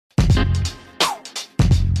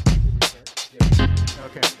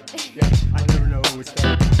Okay. Yeah, I never know when we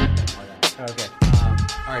start. Okay.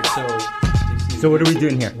 All right, So what are we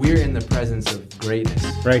doing here? we're in the presence of greatness.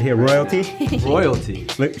 Right here, royalty. Royalty.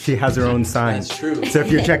 Look, she has her own sign. That's true. So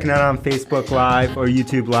if you're checking out on Facebook Live or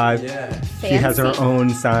YouTube Live, Yeah. she has her own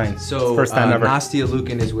sign. So First time ever. Nastia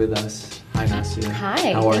Liukin is with us. Hi, Nastia.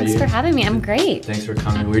 Hi, How are thanks you? for having me. I'm great. Thanks for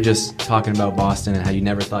coming. We were just talking about Boston and how you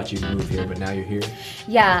never thought you'd move here, but now you're here.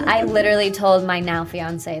 Yeah, I literally told my now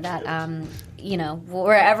fiance that,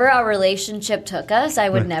 wherever our relationship took us, I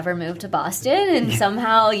would never move to Boston. And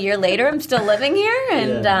somehow a year later, I'm still living here.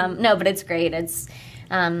 And no, but it's great. It's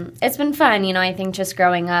been fun. I think just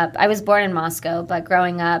growing up, I was born in Moscow, but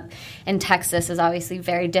growing up in Texas is obviously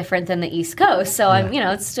very different than the East Coast. So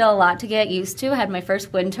it's still a lot to get used to. I had my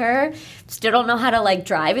first winter. Still don't know how to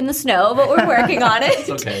drive in the snow, but we're working on it. It's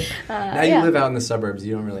okay. Now you live out in the suburbs.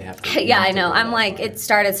 You don't really have to. Yeah, I know. I'm like, it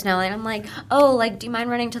started snowing. I'm like, do you mind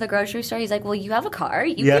running to the grocery store? He's like, well, you have a car.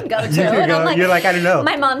 You can go to. You can and go. I'm like, You're like, I don't know.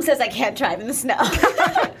 My mom says I can't drive in the snow.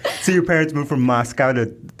 So your parents moved from Moscow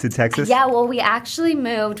to Texas? Yeah, well, we actually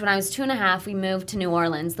moved when I was 2.5. We moved to New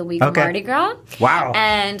Orleans the week of Mardi Gras. Wow.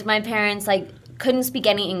 And my parents couldn't speak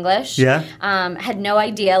any English. Yeah. Had no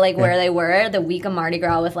idea where they were the week of Mardi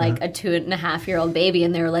Gras with a 2.5-year-old baby,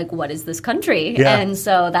 and they were like, "What is this country?" Yeah. And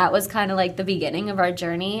so that was kind of the beginning of our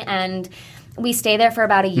journey, and we stayed there for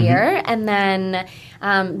about a year, and then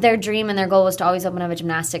their dream and their goal was to always open up a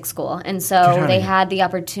gymnastics school. And so they had the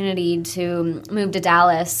opportunity to move to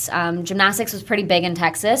Dallas. Gymnastics was pretty big in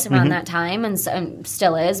Texas around that time, and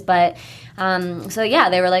still is. But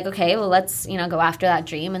they were like, okay, well, let's go after that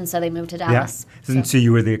dream. And so they moved to Dallas. Yeah. So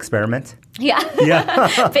you were the experiment? Yeah.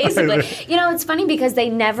 Yeah. Basically. It's funny because they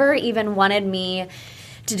never even wanted me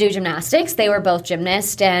to do gymnastics. They were both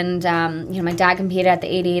gymnasts, and my dad competed at the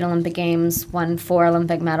 88 Olympic Games, won 4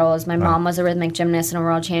 Olympic medals. My mom was a rhythmic gymnast and a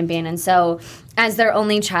world champion, and so as their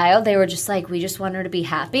only child, they were just like, we just want her to be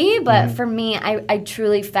happy. But for me, I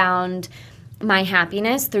truly found my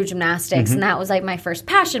happiness through gymnastics, and that was my first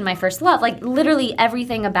passion, my first love, literally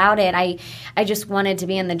everything about it. I just wanted to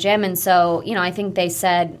be in the gym. And so I think they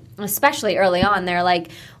said, especially early on, they're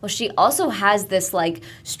like, well, she also has this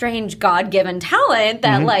strange God-given talent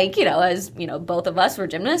that as both of us were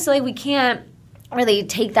gymnasts, so we can't really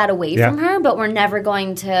take that away from her, but we're never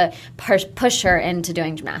going to push her into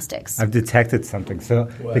doing gymnastics. I've detected something. So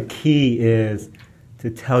the key is to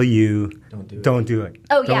tell you, don't do it.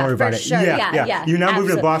 Oh, don't worry about sure. it. Yeah. You're not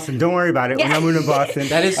moving to Boston. Don't worry about it. We're not moving to Boston.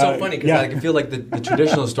 That is so funny because I can feel the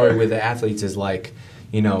traditional story with the athletes is I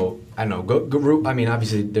don't know. I mean,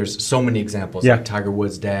 obviously, there's so many examples. Like Tiger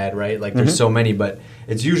Woods' dad, right? There's so many, but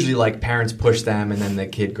it's usually parents push them, and then the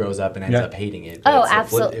kid grows up and ends up hating it. But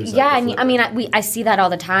Absolutely. I see that all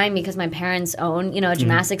the time because my parents own, a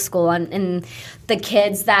gymnastics school, and the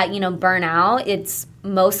kids that burn out, it's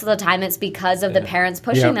most of the time it's because of the parents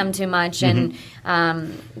pushing them too much, and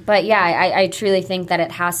I truly think that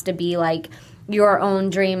it has to be your own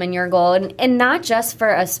dream and your goal, and not just for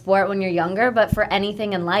a sport when you're younger, but for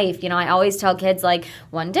anything in life. I always tell kids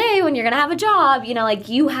one day when you're gonna have a job,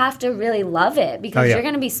 you have to really love it because you're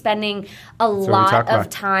gonna be spending a lot of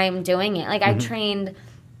time doing it. I trained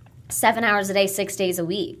 7 hours a day, 6 days a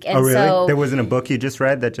week. And really? So there wasn't a book you just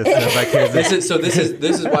read that just said this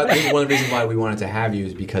is one of the reasons why we wanted to have you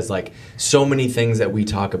is because so many things that we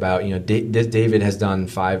talk about. David has done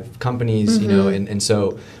 5 companies. And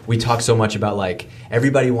so we talk so much about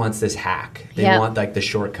everybody wants this hack. They want the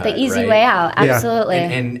shortcut, the easy right? way out. Absolutely.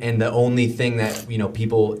 And the only thing that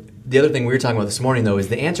people. The other thing we were talking about this morning, though, is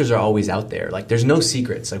the answers are always out there. There's no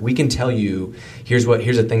secrets. We can tell you, here's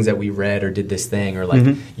the things that we read or did this thing, or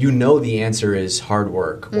the answer is hard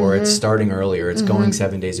work, or it's starting earlier, it's going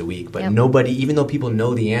 7 days a week. But nobody, even though people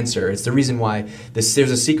know the answer, it's the reason why there's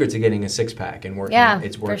a secret to getting a 6-pack and working.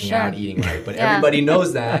 It's working out, eating right. But everybody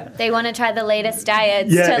knows that. They want to try the latest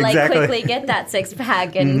diets to quickly get that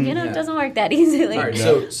 6-pack, and it doesn't work that easily. All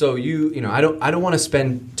right, so I don't want to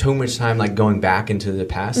spend too much time going back into the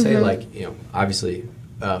past. Say obviously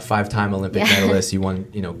 5-time Olympic medalist. You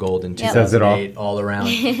won gold in 2008 all around.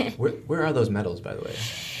 Where are those medals, by the way?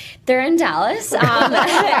 They're in Dallas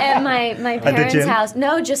at my parents' house.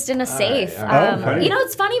 No, just in a safe. Right.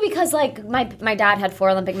 It's funny because my dad had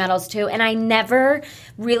 4 Olympic medals too, and I never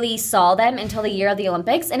really saw them until the year of the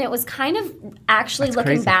Olympics, and it was kind of actually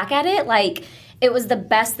looking back at it it was the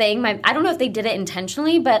best thing. I don't know if they did it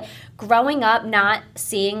intentionally, but growing up not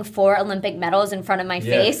seeing 4 Olympic medals in front of my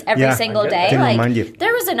face every single day,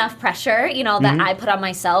 there was enough pressure, that I put on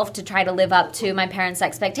myself to try to live up to my parents'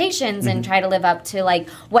 expectations and try to live up to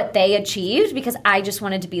what they achieved because I just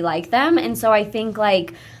wanted to be like them. And so I think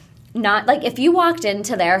not like if you walked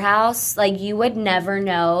into their house, like you would never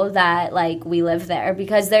know that like we live there,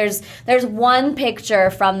 because there's one picture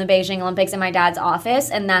from the Beijing Olympics in my dad's office,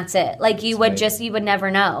 and that's it. Like you would never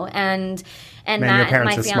know. And Man, Matt, your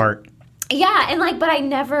parents and my are smart. Yeah, and like, but I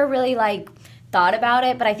never really like thought about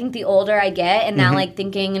it. But I think the older I get, and now like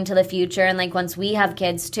thinking into the future, and like once we have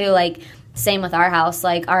kids too, like. Same with our house.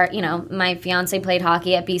 Like my fiance played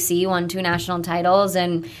hockey at BC, won 2 national titles,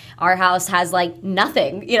 and our house has like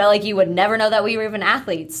nothing. Like you would never know that we were even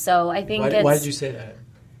athletes. So I think why did you say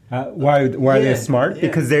that? Why are they smart? Yeah.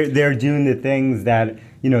 Because they're doing the things that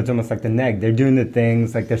it's almost like the neg. They're doing the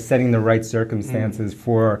things like they're setting the right circumstances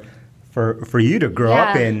for you to grow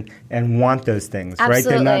up in and want those things. Absolutely.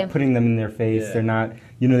 Right? They're not putting them in their face. Yeah. They're not.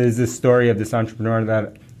 There's this story of this entrepreneur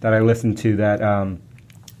that I listened to that.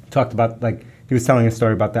 Talked about, like, he was telling a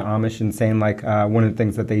story about the Amish and saying, like, one of the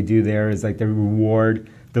things that they do there is, like, they reward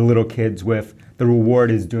the little kids with, the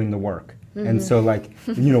reward is doing the work. And so, like,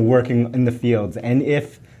 working in the fields. And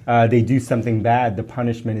if they do something bad, the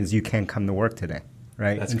punishment is you can't come to work today.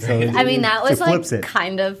 Right? That's great. So I mean, that was like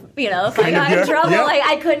kind of, if I got in trouble, like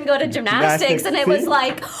I couldn't go to gymnastics, and it was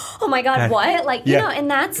like, oh my God, what? Like, and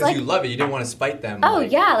that's like. Because you love it. You didn't want to spite them. Oh,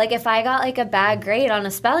 yeah. Like if I got like a bad grade on a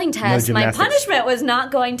spelling test, my punishment was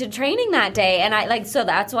not going to training that day. And so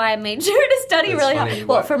that's why I made sure to study really hard.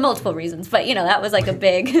 Well, for multiple reasons. But, that was like a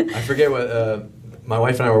big. I forget what. My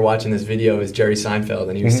wife and I were watching this video with Jerry Seinfeld,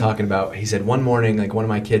 and he was talking about, he said, one morning, like, one of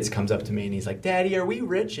my kids comes up to me, and he's like, Daddy, are we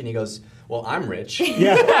rich? And he goes, well, I'm rich.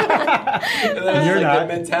 Yeah. And that's you're like not. the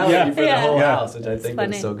mentality for the whole house, which I think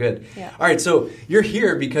is so good. Yeah. All right, so you're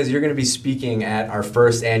here because you're going to be speaking at our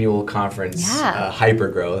first annual conference,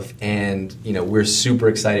 Hypergrowth, and, we're super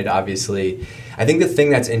excited, obviously. I think the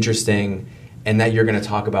thing that's interesting and that you're going to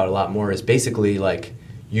talk about a lot more is basically, like,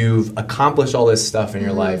 you've accomplished all this stuff in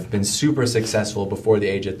your life, been super successful before the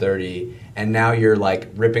age of 30, and now you're like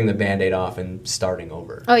ripping the Band-Aid off and starting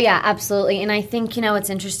over. Oh, yeah, absolutely. And I think, it's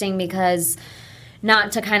interesting because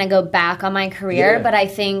not to kind of go back on my career, but I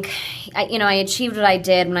think, I achieved what I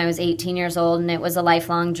did when I was 18 years old, and it was a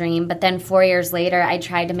lifelong dream. But then 4 years later, I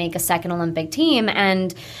tried to make a second Olympic team,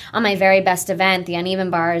 and on my very best event, the uneven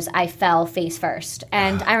bars, I fell face first.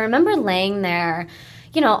 And I remember laying there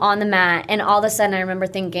on the mat, and all of a sudden I remember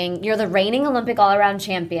thinking, you're the reigning Olympic all-around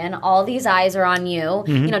champion, all these eyes are on you,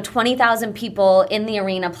 20,000 people in the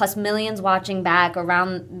arena, plus millions watching back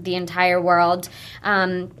around the entire world,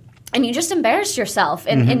 and you just embarrassed yourself,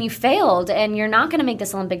 and you failed, and you're not going to make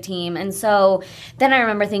this Olympic team. And so then I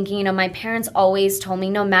remember thinking, my parents always told me,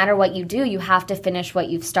 no matter what you do, you have to finish what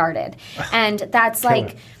you've started. And that's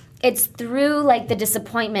like... It's through, like, the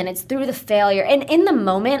disappointment. It's through the failure. And in the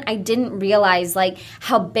moment, I didn't realize, like,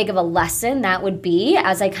 how big of a lesson that would be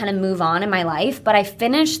as I kind of move on in my life. But I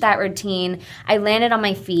finished that routine. I landed on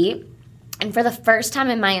my feet. And for the first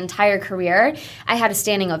time in my entire career, I had a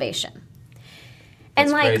standing ovation.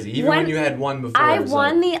 That's crazy. Even when you had won before. I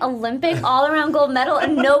won the Olympic all-around gold medal,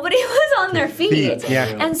 and nobody was on their feet. Yeah.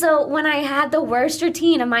 And so when I had the worst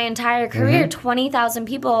routine of my entire career, 20,000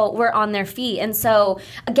 people were on their feet. And so,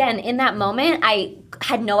 again, in that moment, I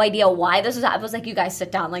had no idea why this was happening. I was like, you guys sit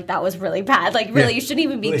down. Like, that was really bad. Like, really, you shouldn't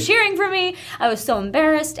even be cheering for me. I was so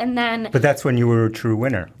embarrassed. And then... But that's when you were a true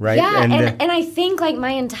winner, right? Yeah, and I think, like,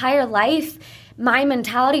 my entire life... My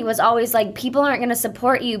mentality was always like, people aren't going to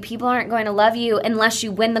support you, people aren't going to love you unless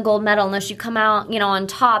you win the gold medal, unless you come out, on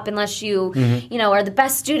top, unless you, are the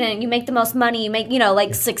best student, you make the most money, you make,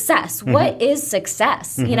 like success. What is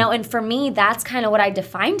success? And for me, that's kind of what I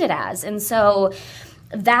defined it as. And so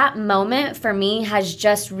that moment for me has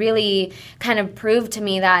just really kind of proved to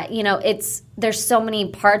me that, there's so many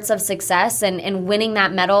parts of success, and winning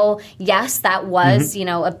that medal, yes, that was,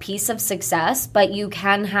 a piece of success, but you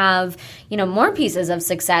can have, more pieces of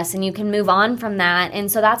success, and you can move on from that.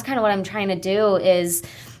 And so that's kind of what I'm trying to do, is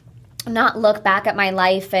not look back at my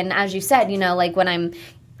life. And as you said, like when I'm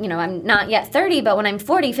not yet 30, but when I'm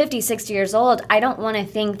 40, 50, 60 years old, I don't want to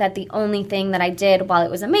think that the only thing that I did while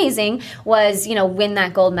it was amazing was, win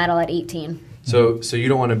that gold medal at 18. So you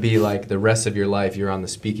don't want to be like the rest of your life you're on the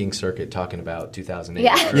speaking circuit talking about 2008.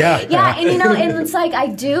 Yeah. And it's like I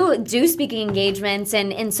do speaking engagements,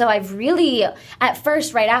 and so I've really, at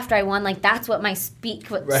first, right after I won, like that's what my speech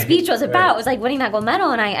was about. It was like winning that gold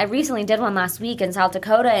medal, and I recently did one last week in South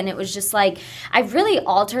Dakota, and it was just like I've really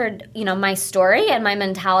altered, my story and my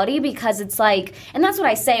mentality, because it's like, and that's what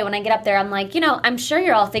I say when I get up there. I'm like, I'm sure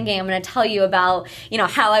you're all thinking I'm going to tell you about,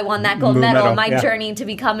 how I won that gold medal and my journey to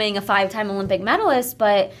becoming a 5-time Olympic medalist,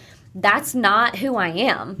 but that's not who I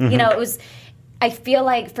am. It was, I feel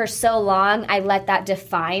like for so long I let that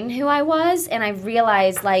define who I was, and I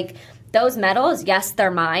realized, like, those medals, yes,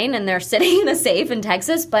 they're mine and they're sitting in a safe in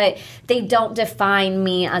Texas, but they don't define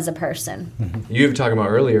me as a person. You were talking about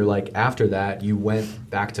earlier, like after that, you went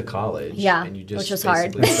back to college. Yeah, and you just which was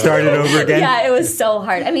hard. Started over again? Yeah, it was so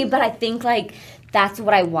hard. I mean, but I think like that's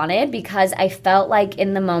what I wanted because I felt like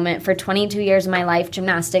in the moment for 22 years of my life,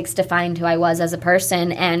 gymnastics defined who I was as a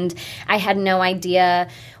person. And I had no idea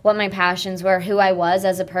what my passions were, who I was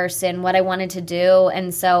as a person, what I wanted to do.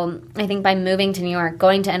 And so I think by moving to New York,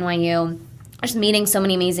 going to NYU, just meeting so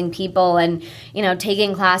many amazing people and, you know,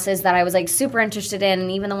 taking classes that I was like super interested in,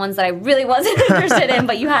 and even the ones that I really wasn't interested in,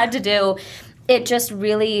 but you had to do. It just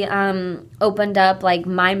really opened up like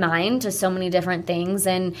my mind to so many different things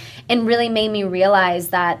and really made me realize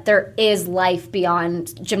that there is life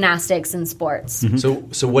beyond gymnastics and sports.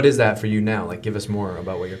 So what is that for you now? Like, give us more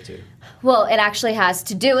about what you're up to. Well, it actually has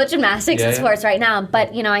to do with gymnastics and sports right now.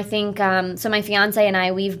 But, you know, I think, so my fiance and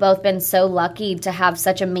I, we've both been so lucky to have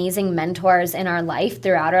such amazing mentors in our life,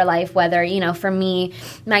 throughout our life, whether, you know, for me,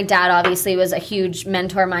 my dad obviously was a huge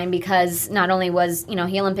mentor of mine because not only was, you know,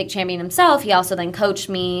 he Olympic champion himself, he also then coached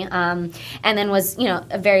me and then was, you know,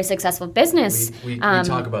 a very successful business. We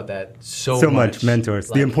talk about that so much. Mentors,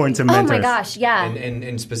 like, the importance of mentors. Oh my gosh, yeah.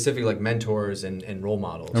 And specifically like mentors and role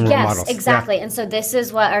models. Yes, exactly. Yeah. And so this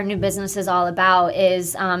is what our new business is all about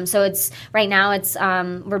is so it's right now it's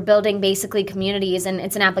we're building basically communities, and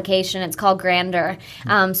it's an application. It's called Grander.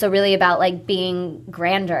 So really about like being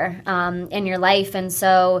grander in your life. And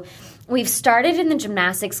so we've started in the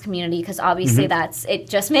gymnastics community because obviously it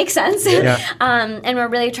just makes sense. And we're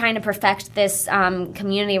really trying to perfect this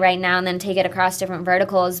community right now and then take it across different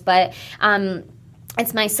verticals. But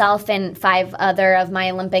it's myself and 5 other of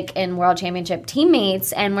my Olympic and World Championship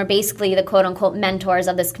teammates, and we're basically the quote-unquote mentors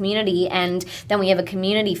of this community. And then we have a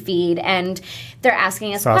community feed, and they're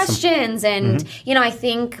asking us questions. And, you know, I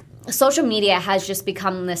think social media has just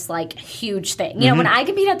become this, like, huge thing. You know, when I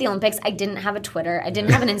competed at the Olympics, I didn't have a Twitter. I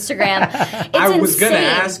didn't have an Instagram. It's I was going to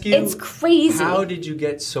ask you. It's crazy. How did you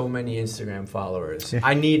get so many Instagram followers?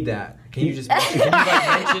 I need that. Can you just mention?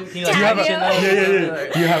 Can you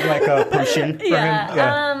mention? Do you have like a potion for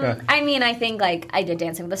him? I mean, I think like I did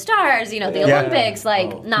Dancing with the Stars, you know, the Olympics,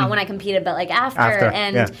 like not when I competed, but like after.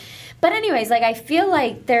 But anyways, like I feel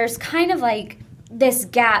like there's kind of like this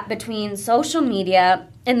gap between social media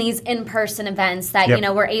and these in-person events that, you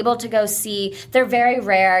know, we're able to go see. They're very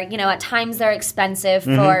rare. You know, at times they're expensive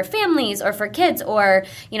for families or for kids or,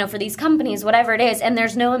 you know, for these companies, whatever it is. And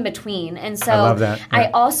there's no in between. And so I love that. Yeah.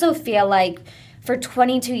 I also feel like for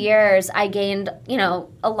 22 years, I gained, you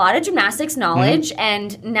know, a lot of gymnastics knowledge,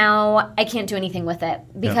 and now I can't do anything with it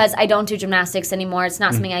because I don't do gymnastics anymore. It's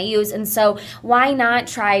not something I use. And so why not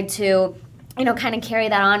try to, you know, kind of carry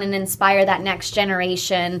that on and inspire that next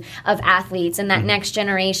generation of athletes and that next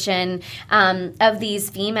generation of these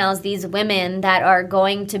females, these women that are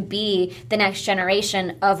going to be the next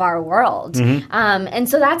generation of our world. And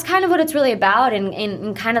so that's kind of what it's really about,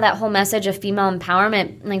 and kind of that whole message of female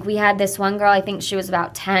empowerment. Like we had this one girl, I think she was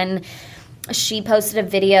about 10, she posted a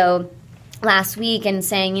video last week and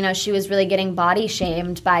saying, you know, she was really getting body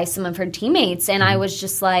shamed by some of her teammates, and I was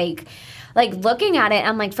just like looking at it,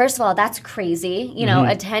 I'm like, first of all, that's crazy. You know,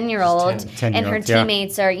 a 10-year-old and her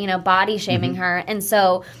teammates are, you know, body shaming her. And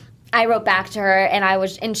so I wrote back to her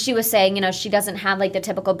and she was saying, you know, she doesn't have like the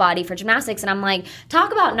typical body for gymnastics. And I'm like,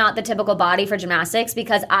 talk about not the typical body for gymnastics,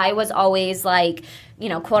 because I was always like, you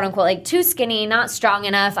know, quote unquote, like too skinny, not strong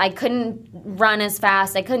enough. I couldn't run as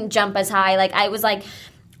fast. I couldn't jump as high. Like I was like,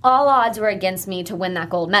 all odds were against me to win that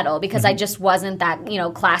gold medal because I just wasn't that, you know,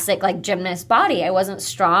 classic like gymnast body. I wasn't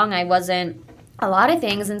strong. I wasn't a lot of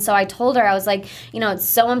things. And so I told her, I was like, you know, it's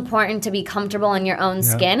so important to be comfortable in your own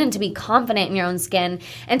skin and to be confident in your own skin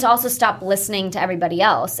and to also stop listening to everybody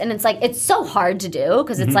else. And it's like, it's so hard to do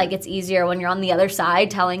because it's like, it's easier when you're on the other side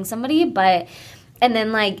telling somebody. And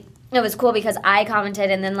then like, it was cool because I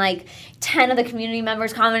commented and then like 10 of the community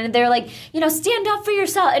members commented. They were like, you know, stand up for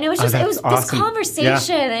yourself. And it was just, it was awesome. This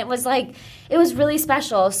conversation. Yeah. It was like, it was really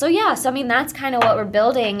special. So yeah, so I mean, that's kind of what we're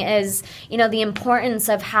building is, you know, the importance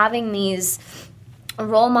of having these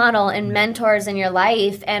role model and mentors in your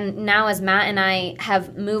life. And now as Matt and I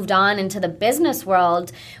have moved on into the business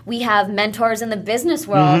world, we have mentors in the business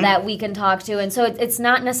world that we can talk to. And so it's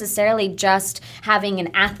not necessarily just having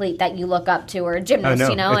an athlete that you look up to or a gymnast,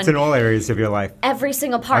 you know. It's in all areas of your life. Every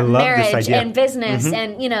single part, marriage and business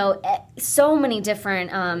and, you know, so many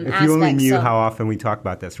different aspects. If you only knew how often we talk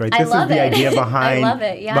about this, right? This is the idea behind,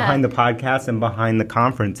 behind the podcast and behind the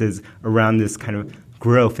conference is around this kind of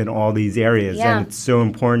growth in all these areas, and it's so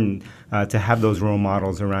important to have those role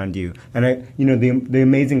models around you. And the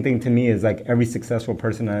amazing thing to me is like every successful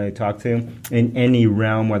person I talk to in any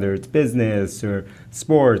realm, whether it's business or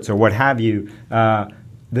sports or what have you,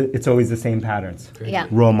 it's always the same patterns. Yeah.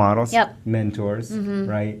 Role models, Yep. mentors,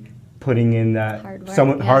 right? Putting in that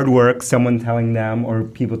hard work, someone telling them or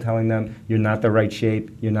people telling them you're not the right shape,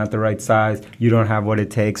 you're not the right size, you don't have what it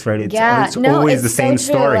takes, right? It's always the same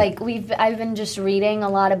so true. story. Like I've been just reading a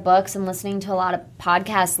lot of books and listening to a lot of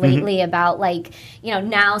podcasts lately about like,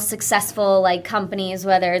 now successful like companies,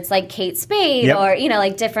 whether it's like Kate Spade Yep. or,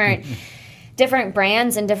 like different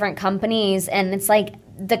brands and different companies. And it's like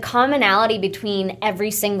the commonality between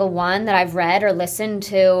every single one that I've read or listened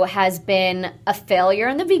to has been a failure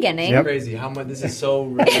in the beginning. Yep. Crazy how much this is so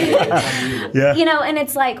ridiculous. It's unbelievable. Yeah. And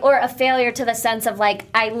it's like, or a failure to the sense of like,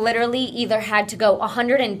 I literally either had to go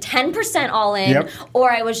 110% all in, Yep.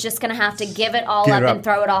 or I was just going to have to give it all Give up it up. and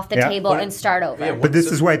throw it off the Yeah. table and start over. Yeah, But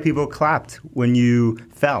this is why people clapped when you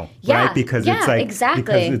fell, Yeah, right? Because yeah, it's like exactly.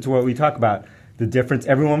 because it's what we talk about. The difference,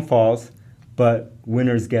 everyone falls, but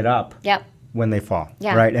winners get up. Yep. When they fall,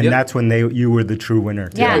 Yeah. right? And Yep. that's when you were the true winner.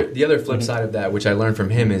 Yeah. The other flip side of that, which I learned from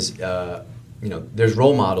him, is there's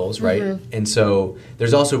role models, right? Mm-hmm. And so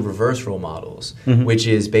there's also reverse role models, which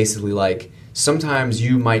is basically like sometimes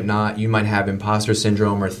you might have imposter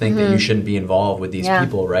syndrome or think that you shouldn't be involved with these Yeah.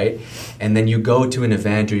 people, right? And then you go to an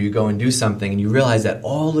event or you go and do something and you realize that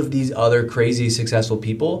all of these other crazy successful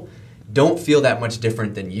people don't feel that much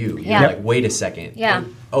different than you. Yeah. You're like, wait a second. Yeah.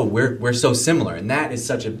 Oh, we're so similar, and that is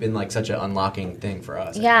been such an unlocking thing for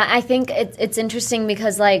us. Yeah, I think it's interesting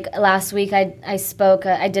because like last week I spoke,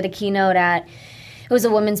 I did a keynote at, it was a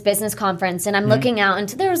women's business conference, and I'm looking out, and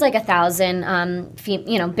there was like 1,000,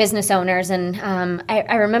 business owners, and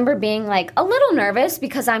I remember being like a little nervous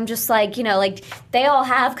because I'm just like, like they all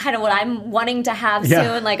have kind of what I'm wanting to have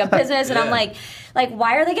soon, like a business, and I'm like,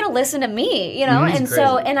 why are they going to listen to me, And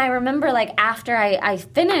so, and I remember like after I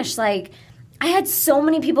finished, like, I had so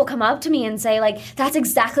many people come up to me and say, like, that's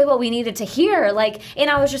exactly what we needed to hear. Like, and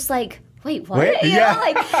I was just like, wait, what?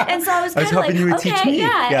 And so I was kind of like, okay,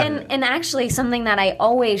 yeah. And actually something that I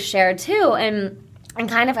always share too, and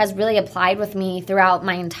kind of has really applied with me throughout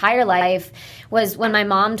my entire life, was when my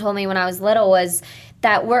mom told me when I was little, was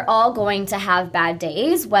that we're all going to have bad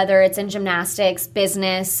days, whether it's in gymnastics,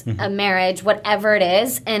 business, a marriage, whatever it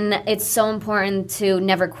is. And it's so important to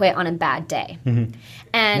never quit on a bad day.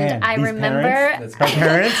 And Man, I these remember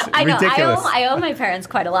parents, I know, ridiculous. I owe my parents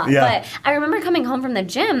quite a lot. Yeah. But I remember coming home from the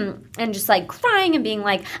gym and just like crying and being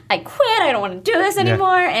like, I quit, I don't want to do this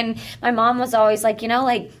anymore. And my mom was always like,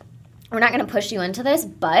 we're not going to push you into this,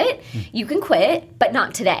 but you can quit, but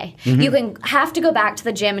not today. You can have to go back to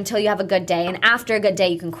the gym until you have a good day, and after a good day,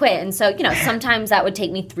 you can quit. And so, sometimes that would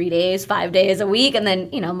take me 3 days, 5 days a week, and then,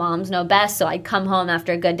 moms know best, so I'd come home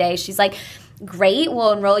after a good day. She's like, great,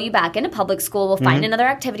 we'll enroll you back into public school. We'll find another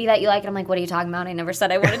activity that you like. And I'm like, what are you talking about? I never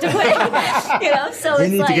said I wanted to quit. So we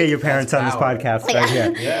it's need like, to get your parents on this podcast right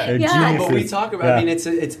here. They're But we geniuses. talk about. I mean,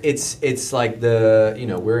 it's like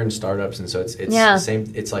we're in startups, and so it's the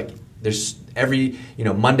same. It's like there's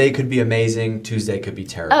Monday could be amazing, Tuesday could be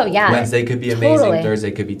terrible. Oh, yeah. Wednesday could be amazing, Totally. Thursday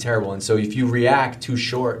could be terrible. And so if you react too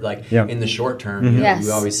short, in the short term, Yes. we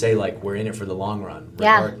always say we're in it for the long run,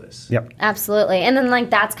 Yeah. regardless. Yep. Absolutely. And then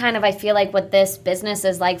that's kind of, I feel like what this business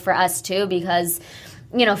is like for us too, because,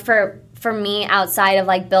 for me, outside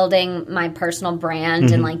of building my personal brand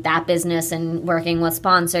and that business and working with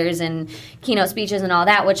sponsors and keynote speeches and all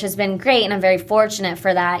that, which has been great, and I'm very fortunate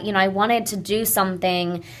for that, I wanted to do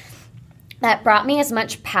something that brought me as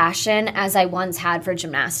much passion as I once had for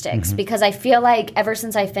gymnastics, because I feel like ever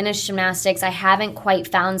since I finished gymnastics, I haven't quite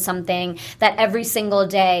found something that every single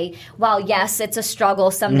day, while yes, it's a struggle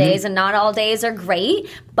some days and not all days are great,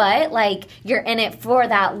 but you're in it for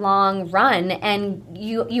that long run, and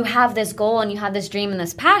you have this goal and you have this dream and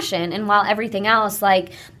this passion, and while everything else, I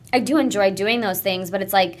do enjoy doing those things, but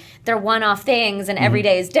it's they're one-off things, and every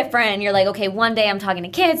day is different. And you're like, okay, one day I'm talking to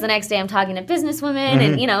kids, the next day I'm talking to businesswomen,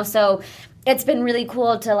 and so it's been really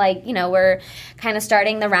cool to we're kind of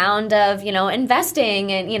starting the round of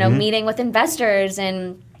investing and meeting with investors,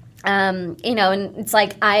 and and it's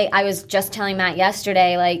I was just telling Matt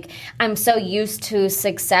yesterday, I'm so used to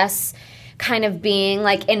success kind of being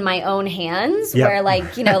in my own hands, where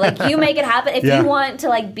you make it happen. If you want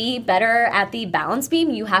to be better at the balance beam,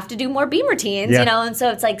 you have to do more beam routines, and so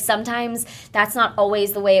it's sometimes that's not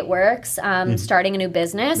always the way it works, starting a new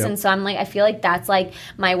business. And so I'm I feel like that's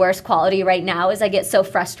my worst quality right now, is I get so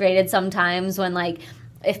frustrated sometimes when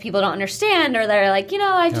if people don't understand or they're like,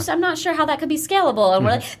 I'm not sure how that could be scalable. And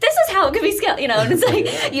we're like, this is how it could be scaled, and it's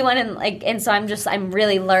like, you want to and so I'm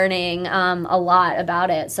really learning a lot about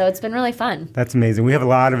it. So it's been really fun. That's amazing. We have a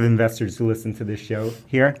lot of investors who listen to this show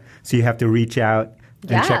here. So you have to reach out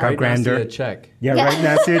and check out Grandeur. Nastia a check. Yeah, right,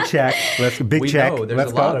 Nastia a check. Big check. Know, there's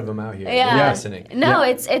Let's a go. lot of them out here. Yeah. Listening. No,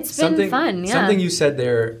 it's been fun. Yeah. Something you said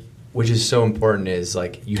there, which is so important, is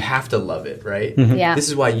like you have to love it, right? Yeah. This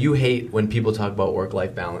is why you hate when people talk about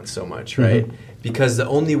work-life balance so much, right? Because the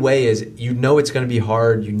only way is it's going to be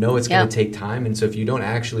hard, it's going to take time, and so if you don't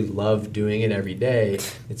actually love doing it every day,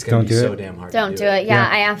 it's going to be so damn hard. Don't do it. Yeah,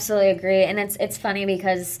 I absolutely agree, and it's funny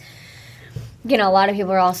because a lot of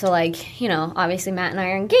people are also like, obviously Matt and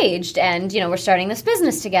I are engaged, and we're starting this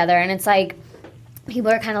business together, and it's like.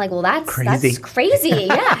 People are kind of like, well, that's crazy.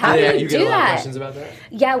 Yeah, how do you do get a lot that? Of questions about that?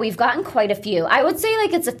 Yeah, we've gotten quite a few. I would say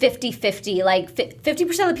like it's a 50-50. Like 50%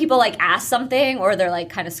 of the people like ask something or they're like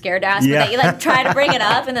kind of scared to ask, but they like try to bring it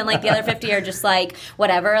up, and then like the other 50 are just like,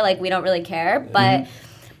 whatever, like we don't really care. But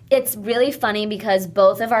it's really funny because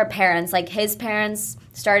both of our parents, like his parents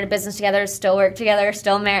started a business together, still work together,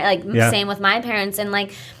 still married, same with my parents, and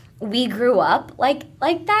like we grew up like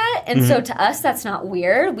that, and so to us that's not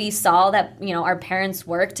weird. We saw that our parents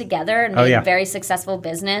worked together and made a very successful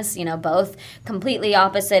business. Both completely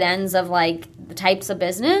opposite ends of like the types of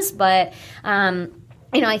business, but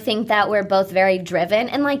I think that we're both very driven,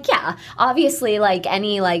 and obviously like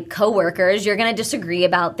any like coworkers, you're gonna disagree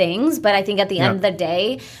about things, but I think at the end of the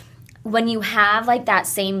day, when you have like that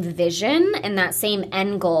same vision and that same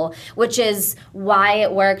end goal, which is why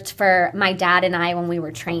it worked for my dad and I when we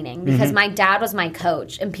were training, because my dad was my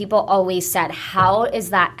coach, and people always said, how does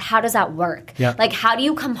that work? Yeah. Like, how do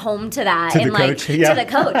you come home to that? To the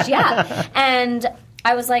coach, yeah. And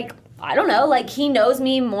I was like, I don't know, like he knows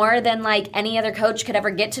me more than like any other coach could ever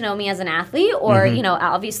get to know me as an athlete or,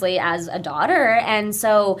 obviously as a daughter. And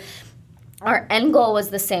so our end goal was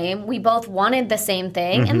the same. We both wanted the same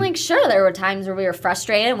thing. And, like, sure, there were times where we were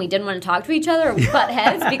frustrated and we didn't want to talk to each other or butt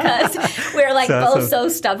heads because we were, like, both so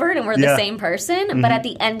stubborn and we're the same person. But at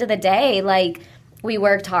the end of the day, like, we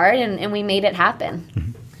worked hard and we made it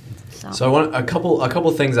happen. So I want a couple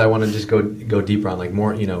things I want to just go deeper on, like,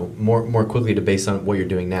 more quickly to base on what you're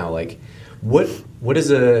doing now. Like, what is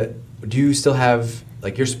do you still have,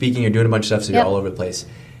 like, you're speaking, you're doing a bunch of stuff, so you're all over the place.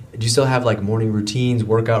 Do you still have like morning routines,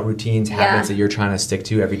 workout routines, habits that you're trying to stick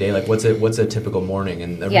to every day? Like what's a typical morning?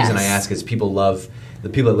 And the reason I ask is the people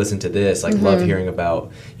that listen to this love hearing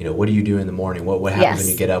about, what do you do in the morning? What happens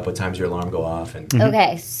when you get up? What times your alarm go off? And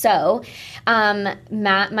Okay, so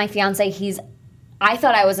Matt, my fiance, I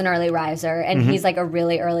thought I was an early riser, and he's like a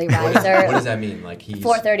really early riser. What does that mean? Like he's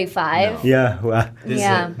 4:35. No. Yeah.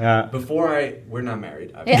 Wow. We're not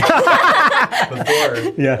married.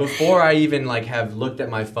 Before I even like have looked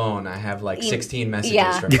at my phone, I have like 16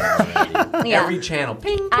 messages from him. Every channel.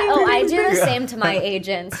 Ping, ping, I do the same to my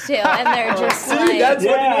agents too, and they're just like, that's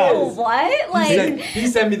what it is. What? Like he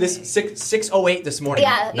sent me this 6:08 this morning.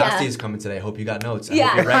 Nastia's coming today. Hope you got notes. I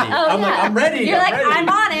hope you're ready. Like, I'm ready. You're I'm like, ready. I'm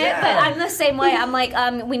on it, but I'm the same way. I'm like,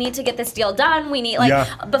 we need to get this deal done. We need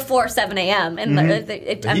before 7 a.m. And I'm sure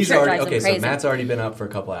it drives him crazy. So Matt's already been up for a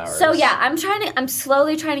couple hours. So I'm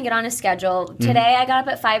slowly trying to get on his schedule. Today I got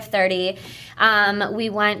up at 5:30.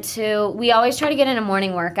 We always try to get in a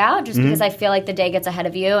morning workout just because I feel like the day gets ahead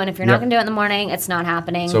of you, and if you're not going to do it in the morning, it's not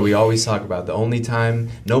happening. So we always talk about the only time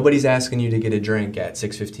nobody's asking you to get a drink at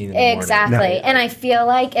 6:15 in the morning. Exactly. No. And I feel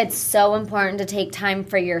like it's so important to take time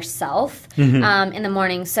for yourself in the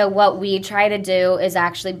morning. So what we try to do is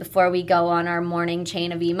actually before we go on our morning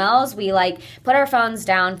chain of emails, we like put our phones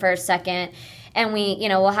down for a second. And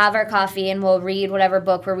we'll have our coffee and we'll read whatever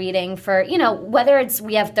book we're reading for, whether it's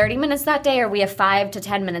we have 30 minutes that day or we have 5 to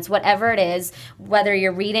 10 minutes, whatever it is, whether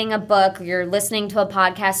you're reading a book, you're listening to a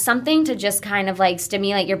podcast, something to just kind of like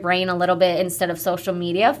stimulate your brain a little bit instead of social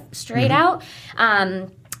media straight out.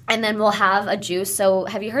 And then we'll have a juice. So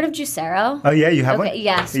have you heard of Juicero? Oh, yeah, you have one?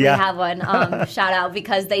 Yes, we have one. Shout out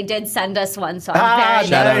because they did send us one, so I'm very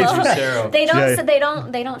thankful. Shout out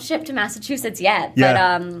Juicero. They don't ship to Massachusetts yet,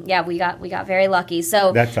 but we got very lucky.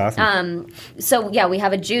 So that's awesome. We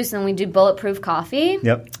have a juice and we do bulletproof coffee.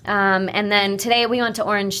 Yep. And then today we went to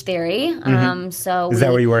Orange Theory. Is that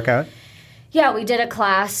where you work out? Yeah, we did a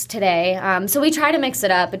class today. So we try to mix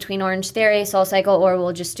it up between Orange Theory, SoulCycle, or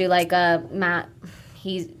we'll just do like a Matt.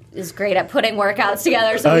 He is great at putting workouts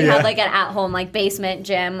together, so we have like an at-home like basement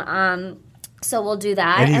gym. So we'll do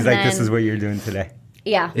that. And he's like, "This is what you're doing today."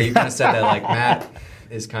 Yeah. You kind of said that like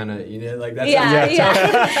is kind of, like that's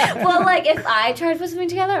yeah. Well, like if I try to put something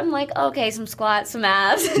together, I'm like, okay, some squats, some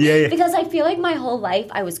abs. Yeah. Because I feel like my whole life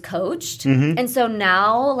I was coached. And so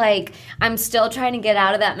now, like, I'm still trying to get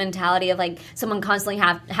out of that mentality of like someone constantly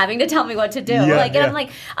having to tell me what to do. And I'm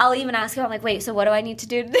like, I'll even ask him, I'm like, wait, so what do I need to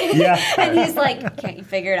do today? Yeah. And he's like, can't you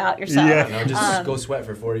figure it out yourself? Yeah. No, just go sweat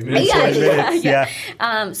for 40 minutes.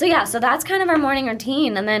 So that's kind of our morning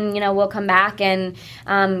routine, and then we'll come back and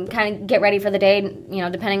kind of get ready for the day.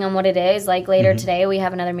 Depending on what it is. Like later today, we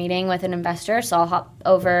have another meeting with an investor, so I'll hop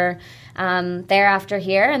over there after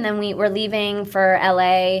here, and then we're leaving for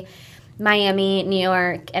LA, Miami, New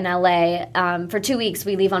York, and LA for 2 weeks.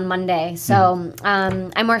 We leave on Monday, so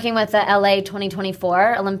I'm working with the LA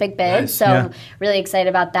 2024 Olympic bid. Nice. So really excited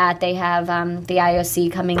about that. They have the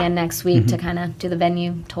IOC coming in next week to kind of do the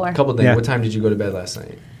venue tour. A couple things. Yeah. What time did you go to bed last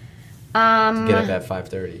night? To get up at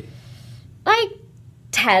 5:30. Like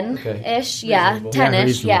 10-ish, yeah,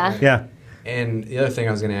 10-ish, yeah. And the other thing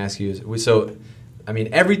I was going to ask you is,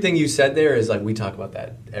 everything you said there is like we talk about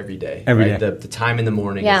that every day. Every day. The time in the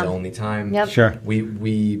morning is the only time. Yep. Sure.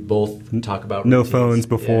 We both talk about no routines. phones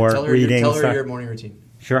before reading. Tell her your morning routine.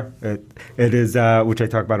 Sure. It is, which I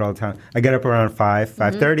talk about all the time. I get up around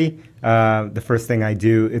 5:30. The first thing I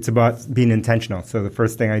do, it's about being intentional. So the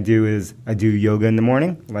first thing I do is I do yoga in the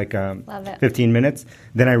morning, like 15 minutes.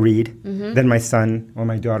 Then I read. Then my son or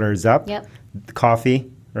my daughter is up. Yep.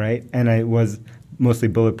 Coffee, right? And I was mostly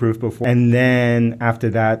bulletproof before. And then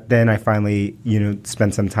after that, then I finally,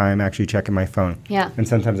 spend some time actually checking my phone. Yeah. And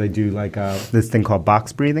sometimes I do like this thing called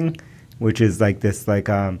box breathing, which is like this,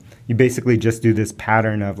 you basically just do this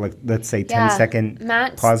pattern of, like, let's say 10-second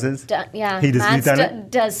pauses.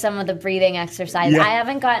 Matt does some of the breathing exercises. I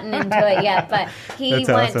haven't gotten into it yet, but he went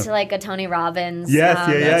awesome. to like a Tony Robbins. Yes,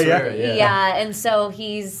 Yeah, and so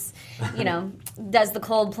he's, does the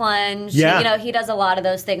cold plunge. Yeah. He does a lot of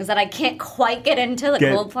those things that I can't quite get into the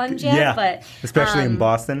cold plunge yet. Yeah. But especially in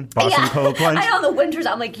Boston cold plunge. I know in the winters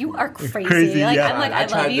I'm like, you are crazy. Crazy, like, yeah. I'm like, I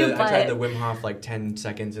love you, but I tried the Wim Hof like 10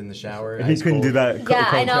 seconds in the shower. He couldn't do that.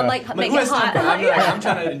 I know. I'm like, make it hot. I'm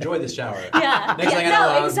trying to enjoy the shower. Yeah. Next thing I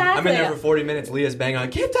know, I'm in there for 40 minutes. Leah's banging on,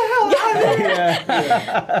 get the hell out of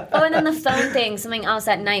here. Oh, and then the phone thing, something else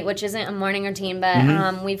at night, which isn't a morning routine,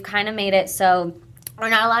 but we've kind of made it so we're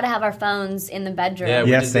not allowed to have our phones in the bedroom. Yeah, we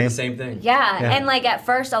just did the same thing. Yeah, and like at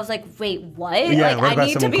first I was like, wait, what? Yeah, like I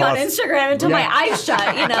need to be on Instagram until my eyes shut,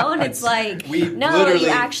 and it's like, no, you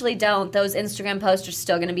actually don't. Those Instagram posts are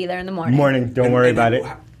still going to be there in the morning. Don't worry about it.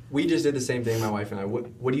 We just did the same thing, my wife and I.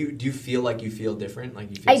 What do you feel like you feel different? Like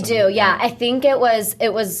you feel I do, yeah. I think it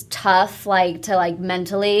was tough, like to like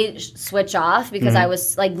mentally switch off because I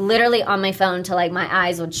was like literally on my phone till like my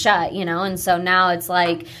eyes would shut, and so now it's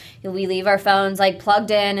like we leave our phones like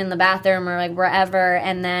plugged in the bathroom or like wherever,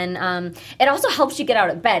 and then it also helps you get out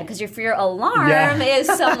of bed because if your alarm is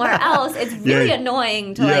somewhere else, it's really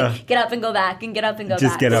annoying to like get up and go back and get up and go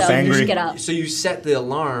just back. Get up angry. Just get up. So you set the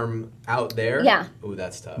alarm out there? Yeah. Oh,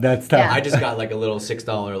 that's tough. That's tough. Yeah. I just got like a little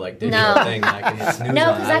 $6 like digital thing that I can hit snooze on.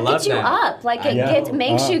 No, because that gets you up. Like it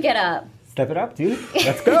makes you get up. Step it up, dude.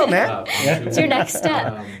 Let's go, man. It's your next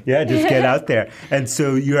step. Just get out there. And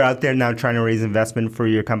so you're out there now trying to raise investment for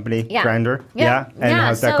your company, Grindr? Yeah. And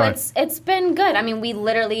how's that going? It's been good. I mean,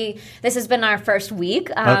 this has been our first week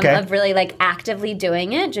of really like actively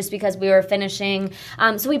doing it just because we were finishing.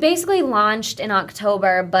 So we basically launched in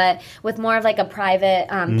October, but with more of like a private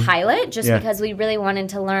pilot just because we really wanted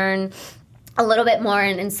to learn a little bit more,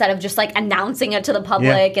 and instead of just like announcing it to the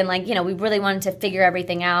public and like we really wanted to figure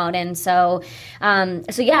everything out, and so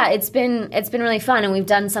it's been really fun, and we've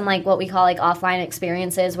done some like what we call like offline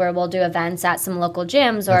experiences where we'll do events at some local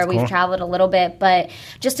gyms or we've traveled a little bit, but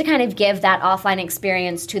just to kind of give that offline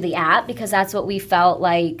experience to the app because that's what we felt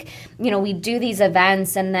like we do these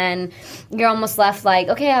events and then you're almost left like,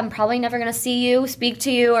 okay, I'm probably never gonna see you, speak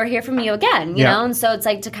to you, or hear from you again, you know, and so it's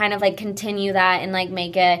like to kind of like continue that and like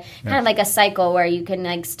make it kind of like a cycle where you can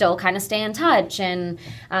like still kind of stay in touch, and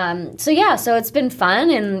so it's been fun,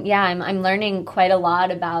 and I'm learning quite a lot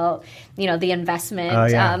about the investment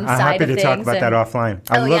I'm side happy of to things. talk about that offline.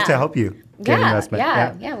 I'd love to help you get investment.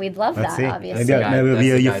 Yeah, we'd love Let's that, see. obviously. Maybe we'll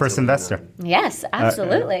be your first investor. Yes,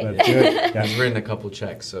 absolutely. Let's do it. He's written a couple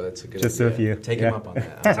checks, so that's a good Just idea. a few. Take him up on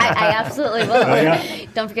that. I absolutely will.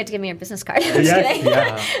 Don't forget to give me your business card. I'm just kidding.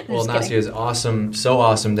 Well, Nastia, is awesome. So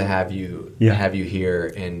awesome to have you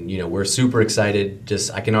here, and we're super excited.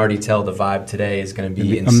 Just I can already tell the vibe today is going to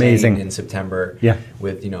be insane amazing in September.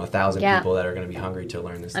 With 1,000 people that are going to be hungry to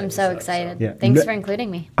learn this. I'm so excited. So. Thanks for including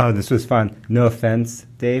me. Oh, this was fun. No offense,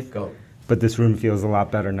 Dave. Go. but this room feels a lot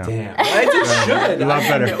better now. Damn, it should. A lot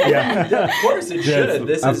better. Yeah. Of course it should.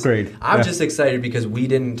 This upgrade. is. I'm just excited because we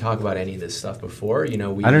didn't talk about any of this stuff before. You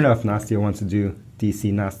know, I don't know if Nastia wants to do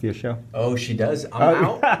DC Nastia show. Oh, she does. I'm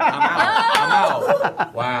out. I'm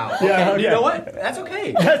out. Wow. Okay. Yeah, okay. You know what? That's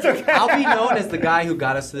okay. That's okay. I'll be known as the guy who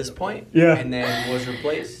got us to this point. Yeah. And then was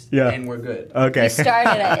replaced. Yeah. And we're good. Okay. You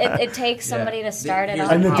started it. It takes somebody to start it Here's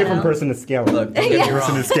off. I'm the you different know? person to scale it. Look, don't get me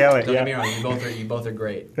wrong. To scale it. Don't Yeah. get me wrong. You both are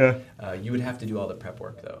great. Yeah. You would have to do all the prep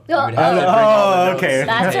work though. Oh. You would have to bring all the notes. Okay.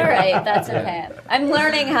 That's all right. That's okay. I'm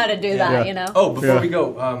learning how to do that, Yeah. you know? Oh, before Yeah. we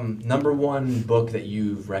go, number one book that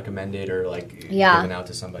you've recommended or like given out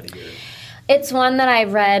to somebody here. It's one that I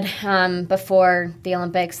read before the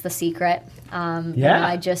Olympics, The Secret. You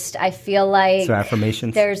know, I feel like So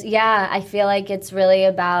affirmations. I feel like it's really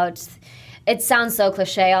about, it sounds so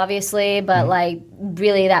cliche, obviously, but like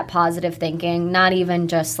really that positive thinking, not even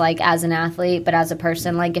just like as an athlete, but as a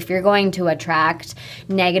person. Like if you're going to attract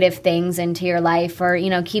negative things into your life or, you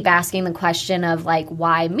know, keep asking the question of like,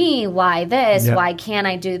 why me? Why this? Yeah. Why can't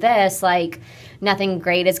I do this? Like, nothing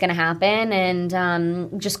great is going to happen.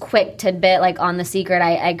 And just quick tidbit, like on The Secret,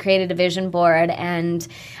 I created a vision board and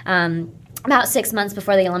about 6 months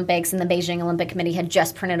before the Olympics, and the Beijing Olympic Committee had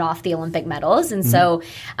just printed off the Olympic medals, and so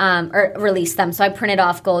or released them. So I printed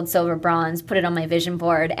off gold, silver, bronze, put it on my vision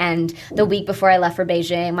board. And the week before I left for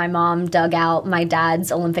Beijing, my mom dug out my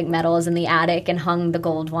dad's Olympic medals in the attic and hung the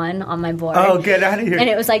gold one on my board. Oh, get out of here! And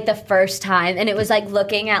it was like the first time, and it was like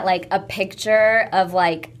looking at like a picture of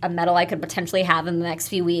like a medal I could potentially have in the next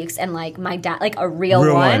few weeks, and like my dad, like a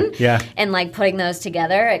real one, yeah. And like putting those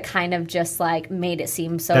together, it kind of just like made it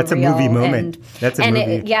seem so That's real. a movie moment. That's a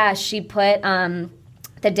movie. She put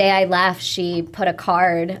the day I left, she put a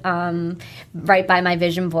card right by my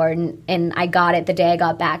vision board, and I got it the day I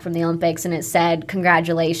got back from the Olympics, and it said,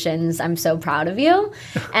 "Congratulations, I'm so proud of you."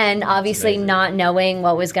 And obviously not knowing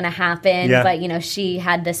what was going to happen, but you know, she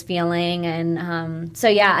had this feeling, and I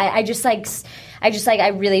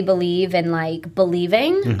really believe in like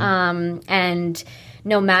believing, and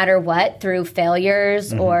no matter what, through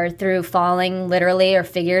failures or through falling literally or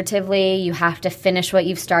figuratively, you have to finish what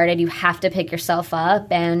you've started. You have to pick yourself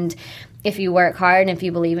up. And if you work hard and if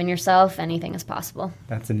you believe in yourself, anything is possible.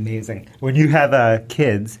 That's amazing. When you have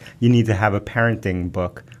kids, you need to have a parenting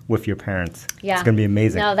book with your parents. Yeah. It's going to be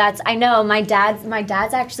amazing. No, I know. My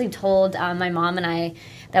dad's actually told my mom and I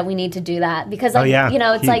that we need to do that because, like, you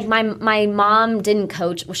know, it's like my mom didn't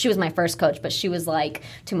coach. Well, she was my first coach, but she was like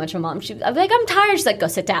too much of a mom. I'm like, I'm tired. She's like, go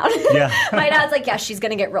sit down. Yeah. My dad's like, yeah, she's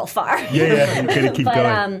gonna get real far. Yeah, you're gonna keep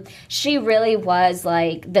going. She really was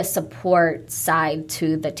like the support side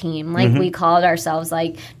to the team. Like we called ourselves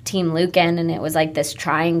like Team Liukin, and it was like this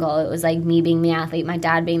triangle. It was like me being the athlete, my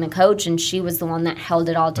dad being the coach, and she was the one that held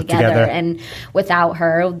it all together. And without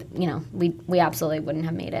her, you know, we absolutely wouldn't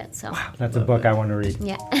have made it. So wow, that's a book I want to read.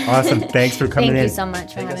 Yeah. Awesome. Thanks for coming in. Thank you so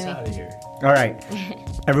much for Take having us me. out of here. All right.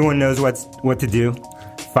 Everyone knows what to do.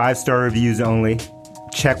 5-star reviews only.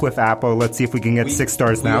 Check with Apple. Let's see if we can get 6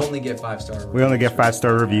 stars now. We only get 5-star reviews. We only get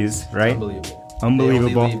 5-star reviews, right?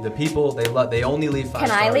 Unbelievable. The people, they only leave 5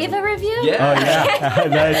 stars. Can I leave a review? Yeah. Oh, yeah.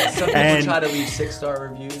 Nice. Some people try to leave 6-star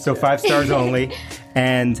reviews. So 5 stars only.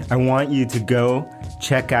 And I want you to go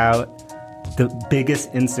check out the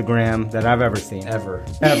biggest Instagram that I've ever seen. Ever.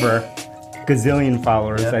 Gazillion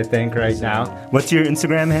followers, I think, right now. What's your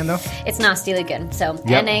Instagram handle? It's Nastia Liukin. So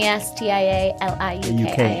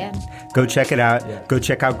NASTIALIUKIN. Go check it out. Yeah. Go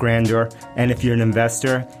check out Grandeur. And if you're an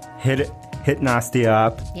investor, hit Nastia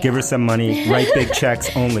up. Yeah. Give her some money. Write big checks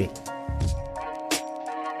only.